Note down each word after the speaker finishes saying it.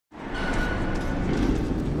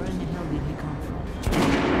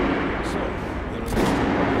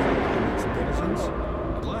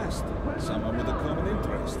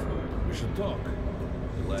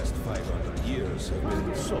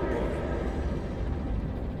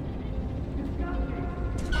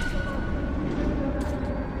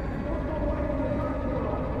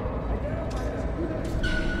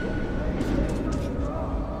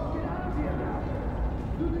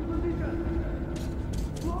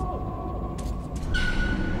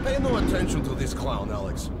no attention to this clown,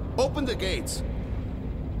 Alex. Open the gates.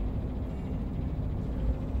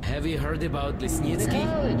 Have you heard about Lesnitsky?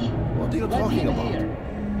 What are you talking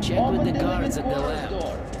about? Check with the guards at the lab.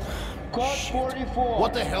 Code 44.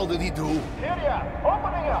 What the hell did he do? Here ya,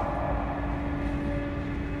 opening up.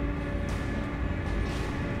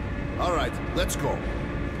 All right, let's go.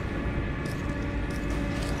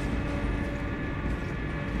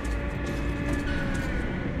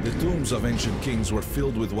 The tombs of ancient kings were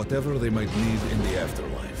filled with whatever they might need in the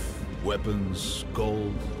afterlife. Weapons,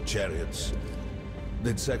 gold, chariots.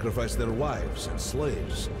 They'd sacrifice their wives and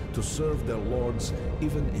slaves to serve their lords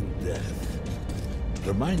even in death.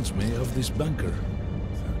 Reminds me of this bunker.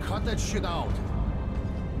 Cut that shit out.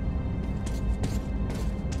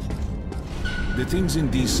 The things in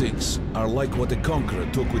D6 are like what a conqueror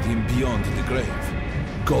took with him beyond the grave.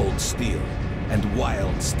 Gold, steel, and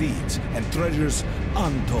wild steeds, and treasures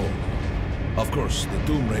untold. Of course, the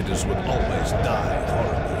Tomb Raiders would always die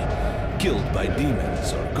horribly, killed by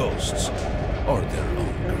demons or ghosts, or their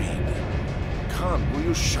own greed. Khan, will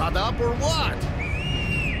you shut up or what?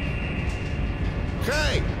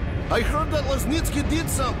 Hey! I heard that Lesnitsky did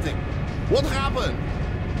something! What happened?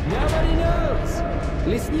 Nobody knows!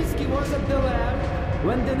 Lesnitsky was at the lab.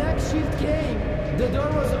 When the next shift came, the door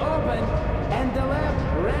was open and the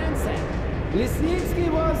lab ransacked. Lesnitsky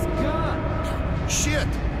was gone! Shit!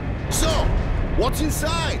 So, what's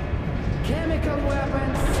inside? Chemical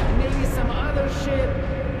weapons, maybe some other shit.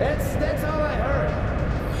 That's all I heard.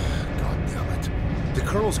 God damn it. The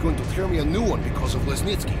Colonel's going to tear me a new one because of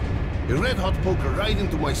Lesnitsky. A red-hot poker right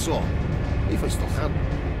into my soul. If I still have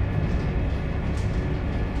one.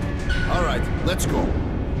 All right, let's go.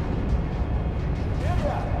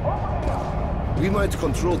 We might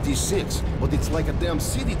control T6, but it's like a damn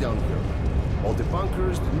city down here. All the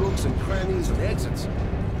bunkers, the nooks and crannies and exits.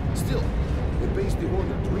 Still, it makes the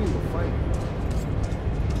Order dream of fighting.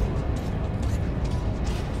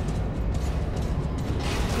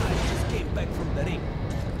 From the ring.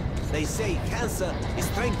 They say cancer is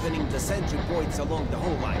strengthening the sentry points along the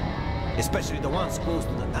whole line, especially the ones close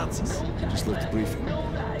to the Nazis. Just left the briefing.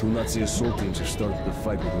 2 Nazi assault teams have started the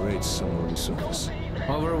fight with raids somewhere on the surface.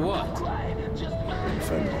 Over what?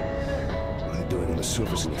 If I know. What are they doing on the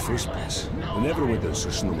surface in the first place? They never went there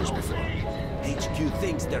such numbers before. HQ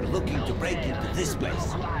thinks they're looking to break into this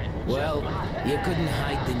place. Well, you couldn't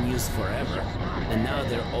hide the news forever, and now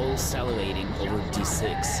they're all salivating over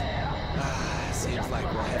D6. Seems like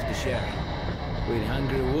we'll have to share. With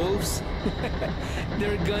hungry wolves?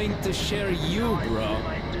 They're going to share you, bro.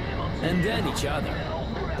 And then each other.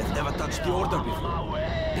 They've never touched the Order before.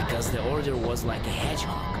 Because the Order was like a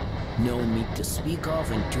hedgehog. No meat to speak of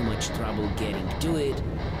and too much trouble getting to it.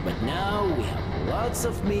 But now we have lots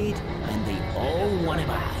of meat and they all want to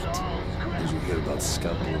bite. Did you hear about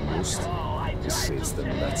Scalpel and Most? They say it's the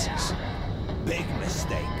Nazis. Big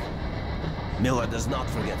mistake. Miller does not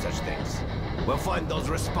forget such things. We'll find those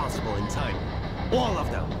responsible in time. All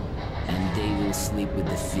of them. And they will sleep with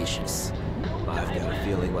the fishes. I've got a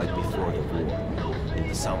feeling like before the war. In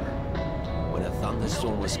the summer. When a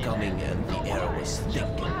thunderstorm was coming and the air was thick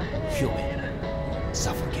and humid.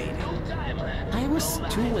 Suffocating. I was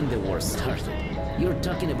 2 when the war started. You're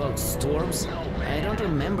talking about storms? I don't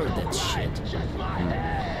remember that shit.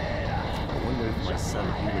 I wonder if my son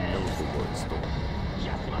even knows the word storm.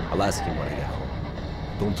 I'll ask him when I get home.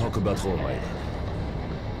 Don't talk about home either.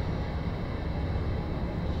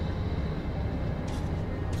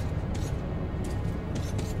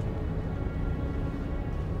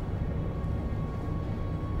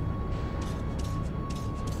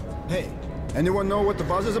 Hey, anyone know what the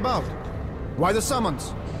buzz is about? Why the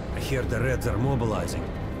summons? I hear the Reds are mobilizing.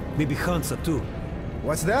 Maybe Hansa too.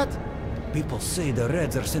 What's that? People say the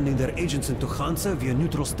Reds are sending their agents into Hansa via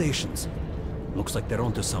neutral stations. Looks like they're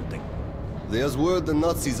onto something. There's word the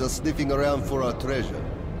Nazis are sniffing around for our treasure.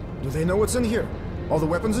 Do they know what's in here? All the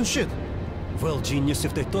weapons and shit? Well, genius,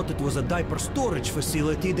 if they thought it was a diaper storage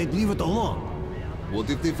facility, they'd leave it alone. What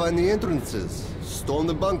if they find the entrances? Storm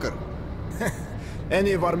the bunker?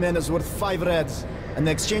 Any of our men is worth 5 Reds, and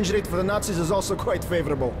the exchange rate for the Nazis is also quite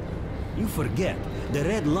favorable. You forget, the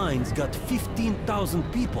Red Line's got 15,000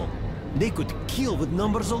 people. They could kill with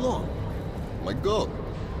numbers alone. My God,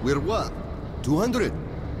 we're what? 200?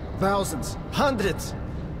 Thousands, hundreds.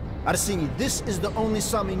 Arsini, this is the only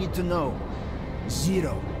sum you need to know.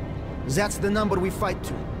 0. That's the number we fight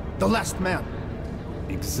to. The last man.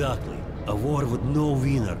 Exactly. A war with no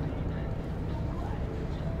winner.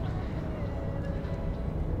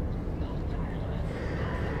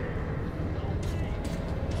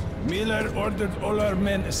 Miller ordered all our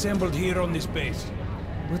men assembled here on this base.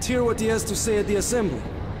 Let's hear what he has to say at the assembly.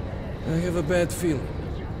 I have a bad feeling.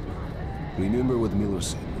 Remember what Miller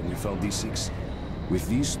said when we found D6? With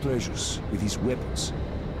these treasures, with these weapons,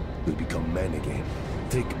 we'll become man again.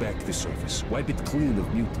 Take back the surface, wipe it clean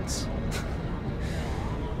of mutants.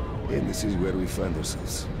 And this is where we find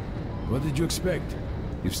ourselves. What did you expect?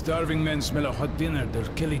 If starving men smell a hot dinner,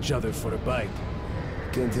 they'll kill each other for a bite.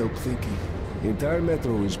 Can't help thinking. The entire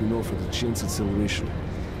metro has been offered a chance at celebration.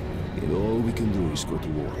 And all we can do is go to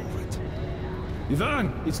war over it.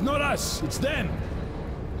 Ivan, it's not us, it's them!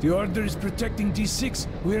 The Order is protecting D6,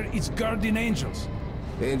 we're its guardian angels.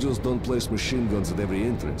 Angels don't place machine guns at every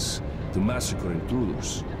entrance to massacre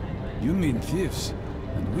intruders. You mean thieves,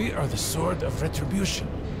 and we are the sword of retribution.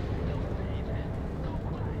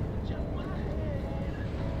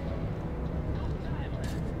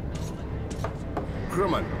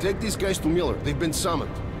 Herman, take these guys to Miller. They've been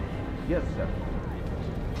summoned. Yes, sir.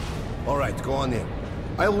 All right, go on in.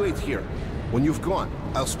 I'll wait here. When you've gone,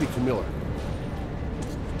 I'll speak to Miller.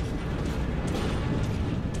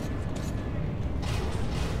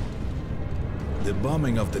 The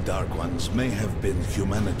bombing of the Dark Ones may have been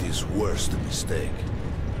humanity's worst mistake.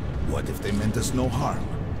 What if they meant us no harm,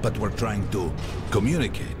 but were trying to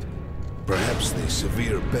communicate? Perhaps the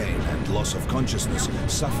severe pain and loss of consciousness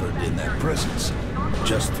suffered in their presence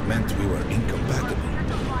just meant we were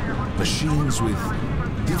incompatible. Machines with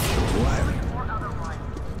different wiring.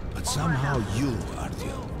 But somehow you,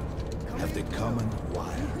 Artyom, have the common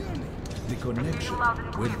wire. The connection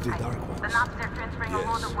with the Dark Ones.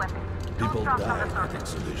 Yes. People died at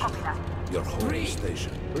Exhibition. Your whole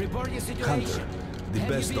station. Report your situation. Hunter, the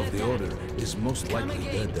best of the Order, is most likely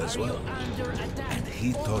dead as well. And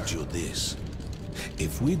he taught you this.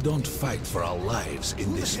 If we don't fight for our lives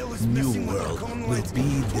in this new world, we'll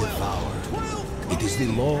be devoured. It is the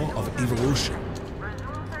law of evolution.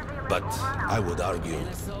 But I would argue,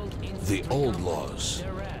 the old laws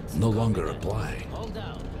no longer apply. Hold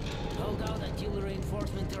out. Hold out until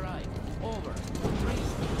reinforcements arrive. Over.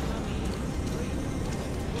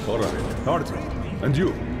 All right, Arthur. And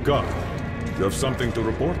you, guard. You have something to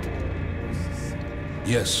report?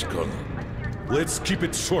 Yes, Colonel. Let's keep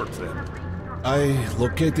it short, then. I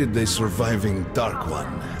located the surviving Dark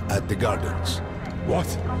One at the Gardens. What?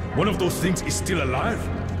 One of those things is still alive?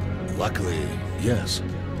 Luckily, yes.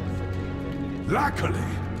 Luckily?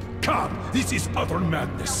 Come, this is utter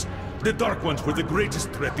madness. The Dark Ones were the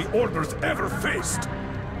greatest threat the Order's ever faced.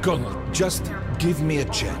 Colonel, just give me a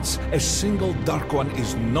chance. A single Dark One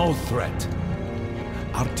is no threat.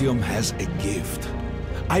 Artyom has a gift.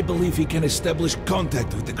 I believe he can establish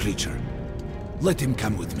contact with the creature. Let him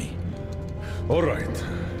come with me. All right.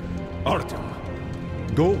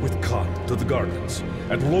 Artyom, go with Khan to the Gardens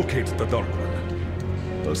and locate the Dark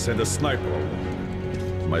One. I'll send a sniper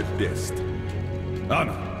along. My best.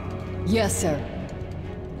 Anna. Yes, sir.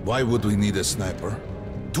 Why would we need a sniper?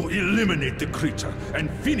 To eliminate the creature and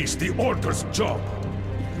finish the Order's job.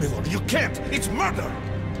 Miller, you can't! It's murder!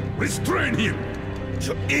 Restrain him!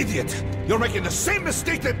 You idiot! You're making the same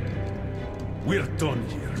mistake that... We're done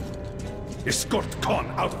here. Escort Khan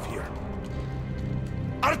out of here.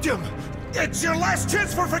 Artyom! It's your last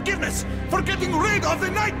chance for forgiveness! For getting rid of the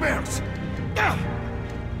nightmares!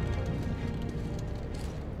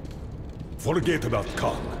 Forget about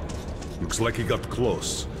Khan. Looks like he got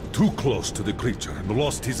close. Too close to the creature and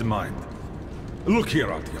lost his mind. Look here,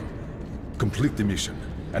 Artyom. Complete the mission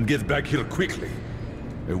and get back here quickly.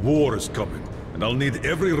 A war is coming, and I'll need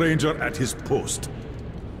every ranger at his post.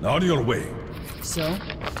 On your way. So,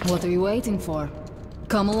 what are you waiting for?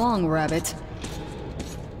 Come along, Rabbit.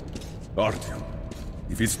 Artyom,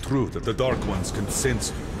 if it's true that the Dark Ones can sense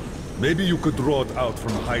you, maybe you could draw it out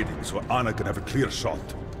from hiding so Anna can have a clear shot.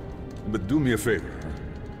 But do me a favor.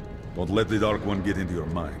 Don't let the Dark One get into your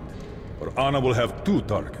mind, or Anna will have 2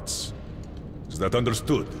 targets. Is that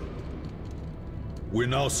understood? We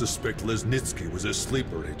now suspect Lesnitsky was a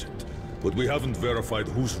sleeper agent, but we haven't verified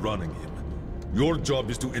who's running him. Your job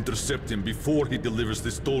is to intercept him before he delivers the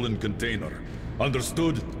stolen container.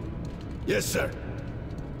 Understood? Yes, sir.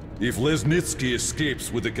 If Lesnitsky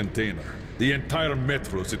escapes with the container, the entire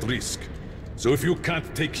metro's at risk. So if you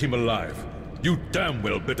can't take him alive, you damn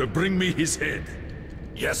well better bring me his head.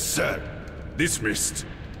 Yes, sir. Dismissed.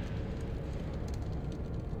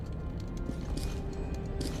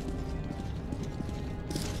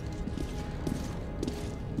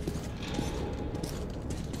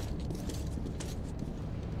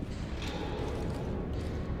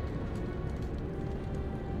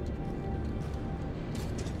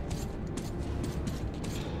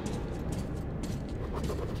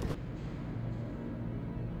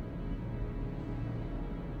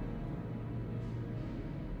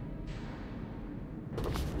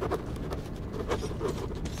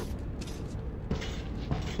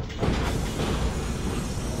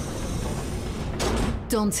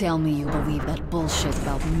 Don't tell me you believe that bullshit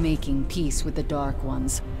about making peace with the Dark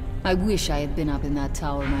Ones. I wish I had been up in that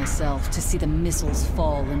tower myself to see the missiles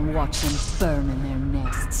fall and watch them burn in their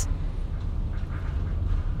nests.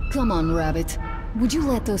 Come on, Rabbit. Would you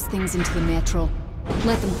let those things into the metro?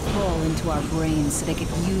 Let them crawl into our brains so they could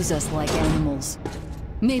use us like animals.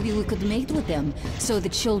 Maybe we could mate with them, so the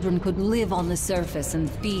children could live on the surface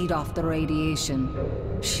and feed off the radiation.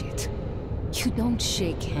 Shit. You don't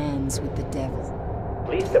shake hands with the devil.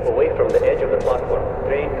 Please step away from the edge of the platform.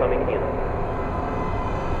 Train coming in.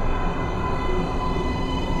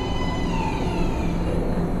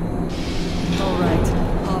 All right,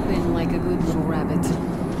 hop in like a good little rabbit.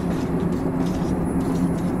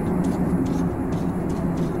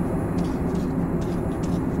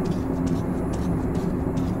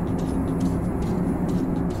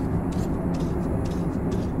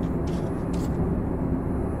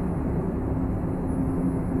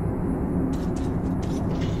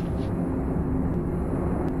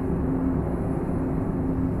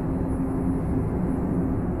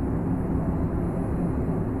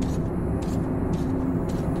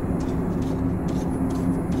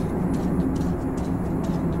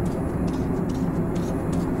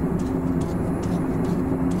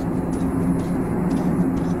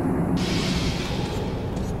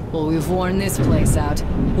 Well, we've worn this place out.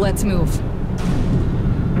 Let's move.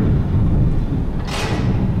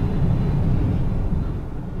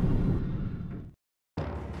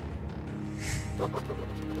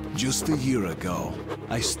 Just a year ago,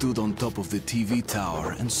 I stood on top of the TV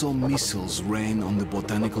tower and saw missiles rain on the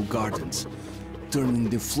botanical gardens, turning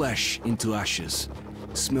the flesh into ashes,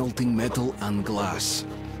 smelting metal and glass.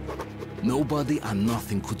 Nobody and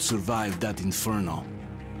nothing could survive that inferno.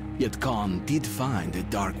 Yet Khan did find a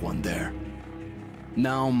Dark One there.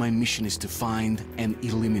 Now my mission is to find and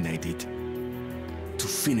eliminate it. To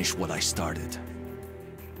finish what I started.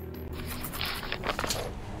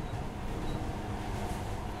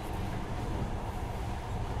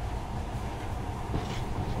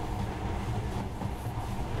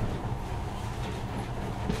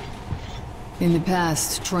 In the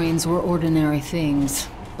past, trains were ordinary things.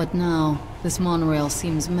 But now, this monorail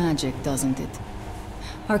seems magic, doesn't it?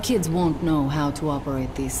 Our kids won't know how to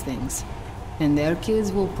operate these things. And their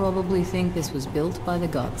kids will probably think this was built by the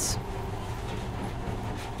gods.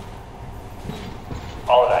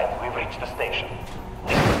 All right, we've reached the station.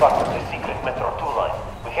 This is part of the secret Metro 2 line.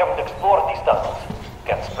 We haven't explored these tunnels.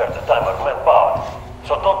 Can't spare the time or manpower.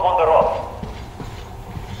 So don't wander off.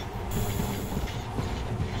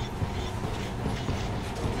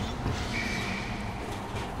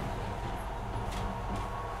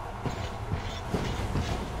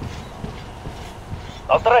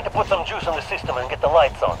 I'll try to put some juice in the system and get the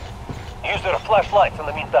lights on. Use your flashlights in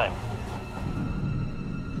the meantime.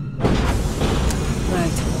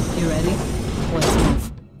 Right, you ready? Let's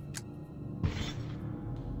move.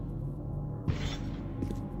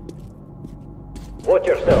 Watch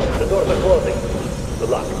yourself, the doors are closing. Good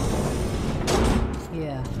luck.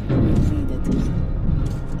 Yeah, we need it.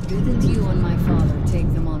 Didn't you and my father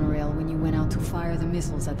take the monorail when you went out to fire the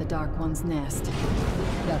missiles at the Dark One's nest?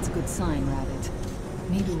 That's a good sign, Rabbit.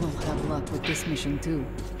 Maybe we'll have luck with this mission, too.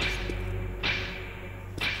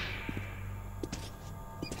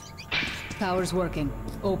 Power's working.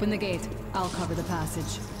 Open the gate. I'll cover the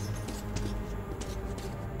passage.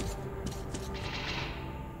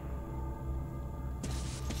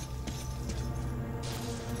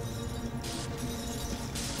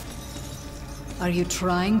 Are you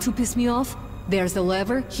trying to piss me off? There's the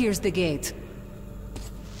lever, here's the gate.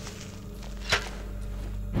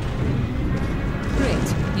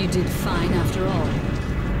 You did fine after all.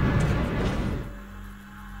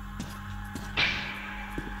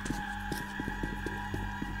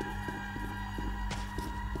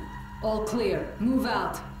 All clear. Move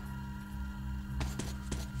out.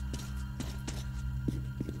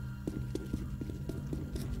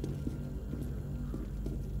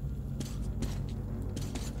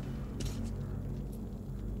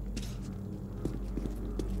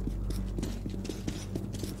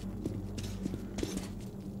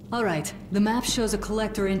 All right, the map shows a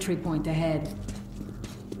collector entry point ahead.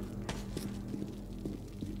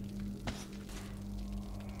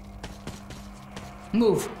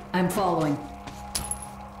 Move, I'm following.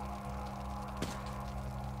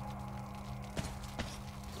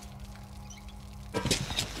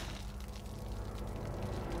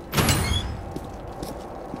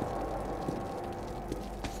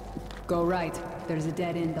 Go right, there's a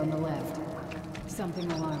dead end on the left.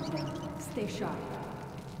 Something alarmed them. Stay sharp.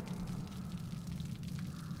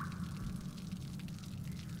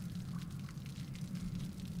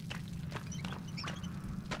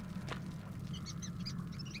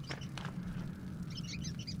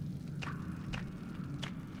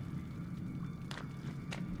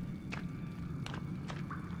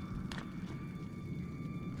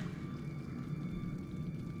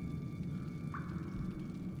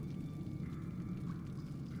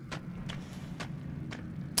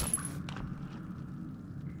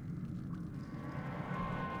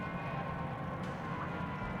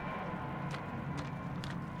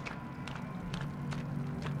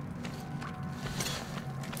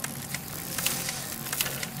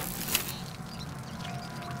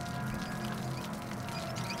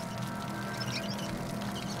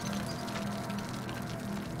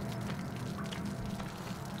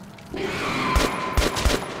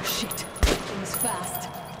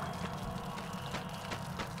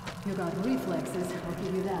 You got reflexes, I'll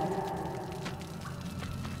give you that.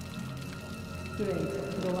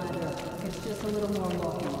 Great, the ladder. It's just a little more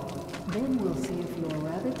walking. Then we'll see if you're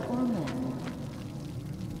rabbit or man.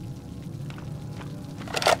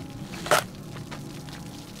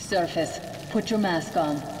 Surface, put your mask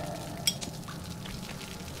on.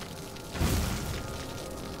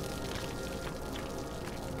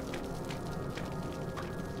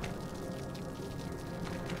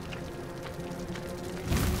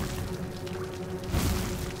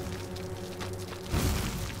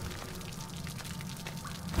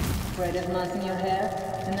 Afraid of moss in your hair?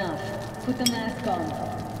 Enough. Put the mask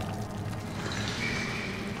on.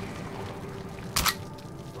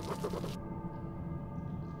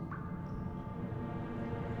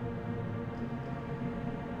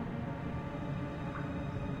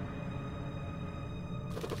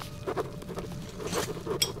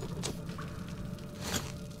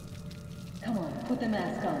 Come on, put the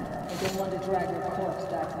mask on. I don't want to drag your corpse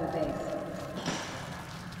back to the base.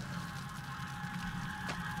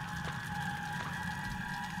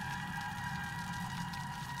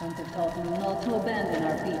 Hunter taught me not to abandon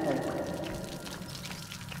our people.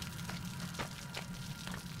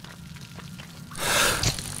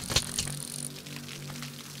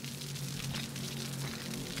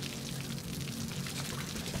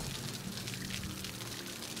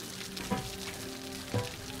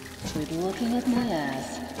 Quit looking at my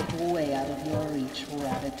ass. Way out of your reach,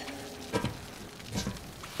 rabbit.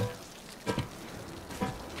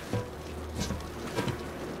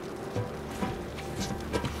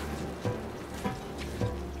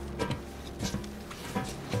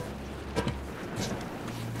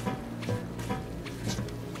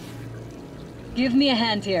 Give me a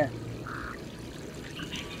hand here.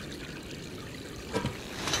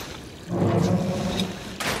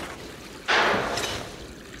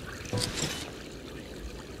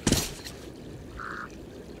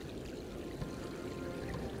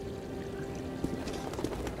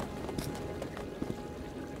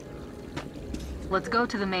 Let's go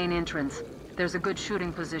to the main entrance. There's a good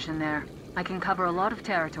shooting position there. I can cover a lot of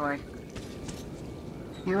territory.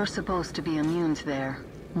 You're supposed to be immune to their...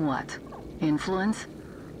 what? Influence?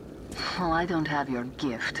 Well, I don't have your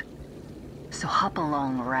gift. So hop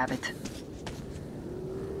along, rabbit.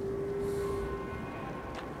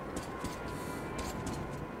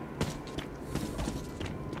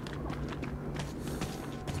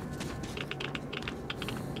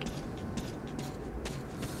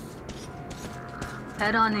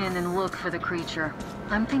 Head on in and look for the creature.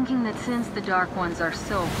 I'm thinking that since the Dark Ones are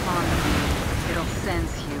so fond of you, it'll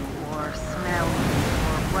sense you, or smell you,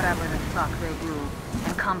 or whatever the fuck they do,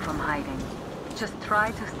 and come from hiding. Just try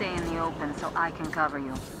to stay in the open so I can cover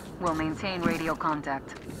you. We'll maintain radio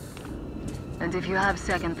contact. And if you have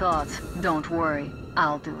second thoughts, don't worry,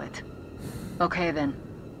 I'll do it. Okay then,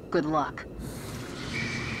 good luck.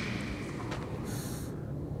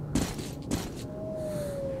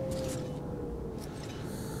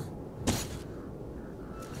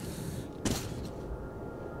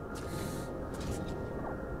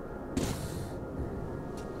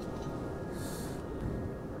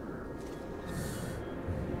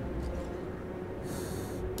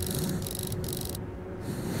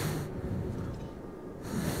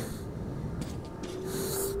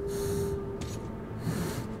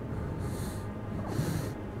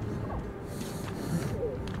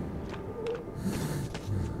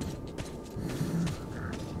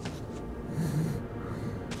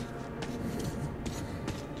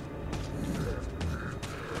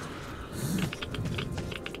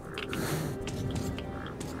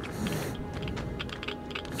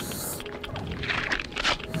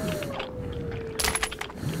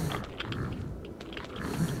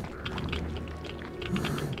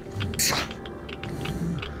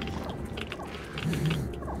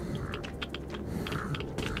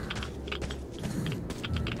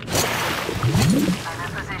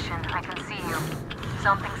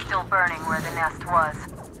 Something's still burning where the nest was.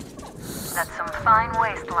 That's some fine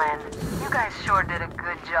wasteland. You guys sure did a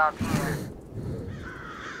good job here.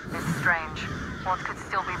 It's strange. What could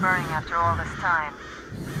still be burning after all this time?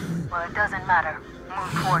 Well, it doesn't matter.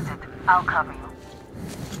 Move towards it. I'll cover you.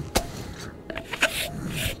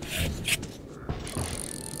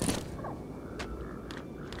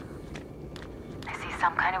 I see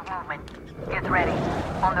some kind of movement. Get ready.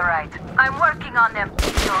 On the right. I'm working on them.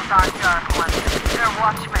 Those aren't Dark Ones. They're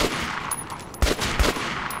watchmen.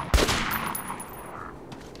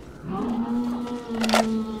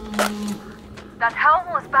 That howl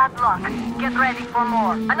was bad luck. Get ready for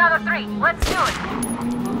more. Another 3. Let's do it.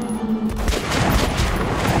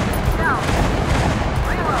 Down.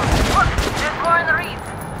 Reload. Look, there's more in the reeds.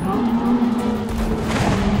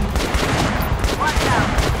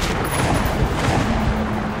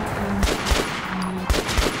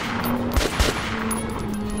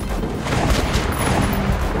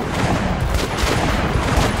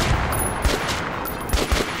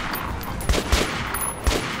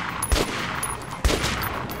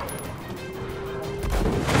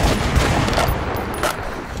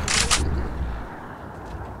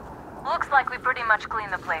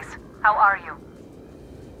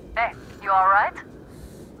 alright?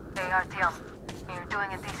 Hey, Artyom. You're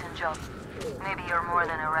doing a decent job. Maybe you're more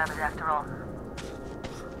than a rabbit after all.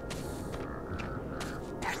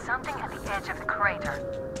 There's something at the edge of the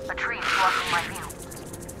crater. A tree is blocking my view.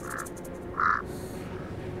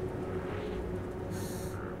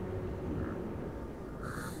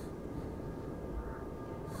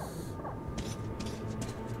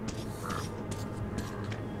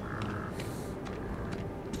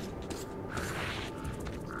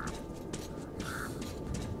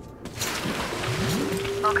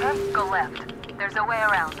 Okay, go left. There's a way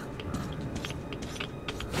around.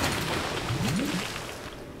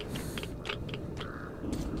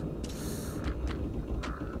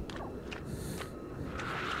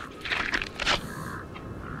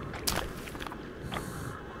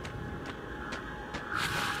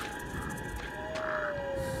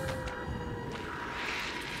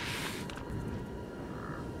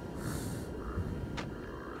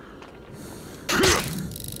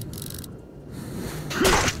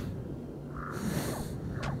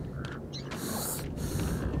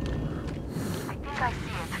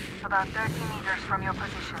 About 30 meters from your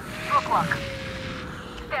position. Look.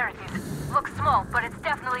 There it is. Looks small, but it's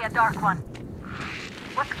definitely a dark one.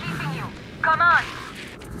 What's keeping you? Come on!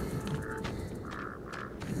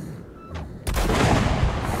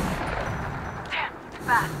 Damn, it's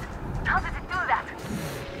fast. How did it do that?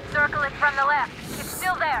 Circle it from the left. It's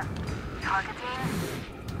still there. Targeting.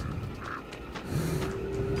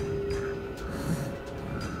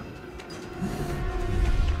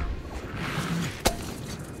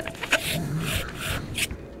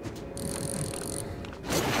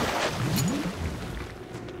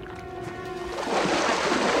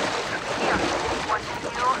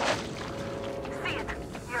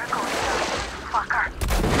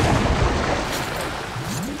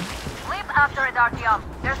 After it, Artyom.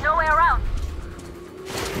 There's no way around.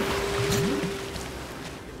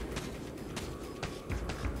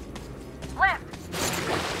 Left.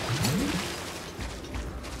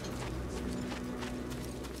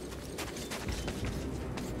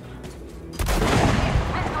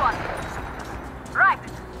 This one. Right.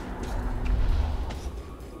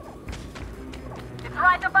 It's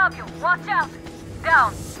right above you. Watch out.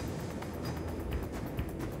 Down.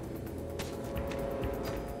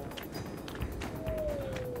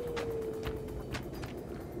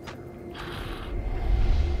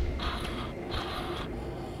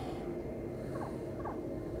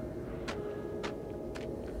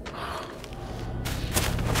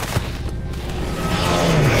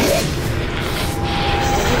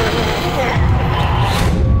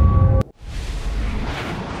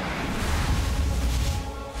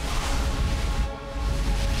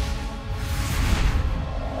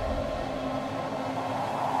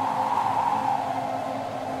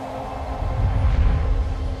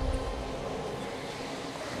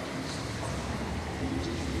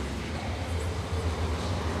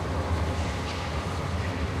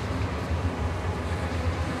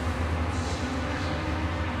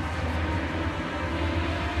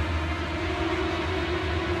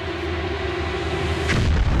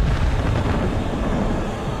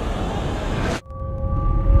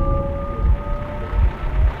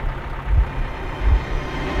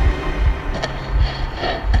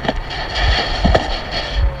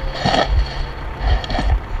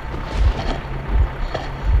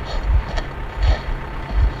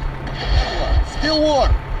 Still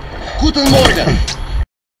warm. Guten Morgen.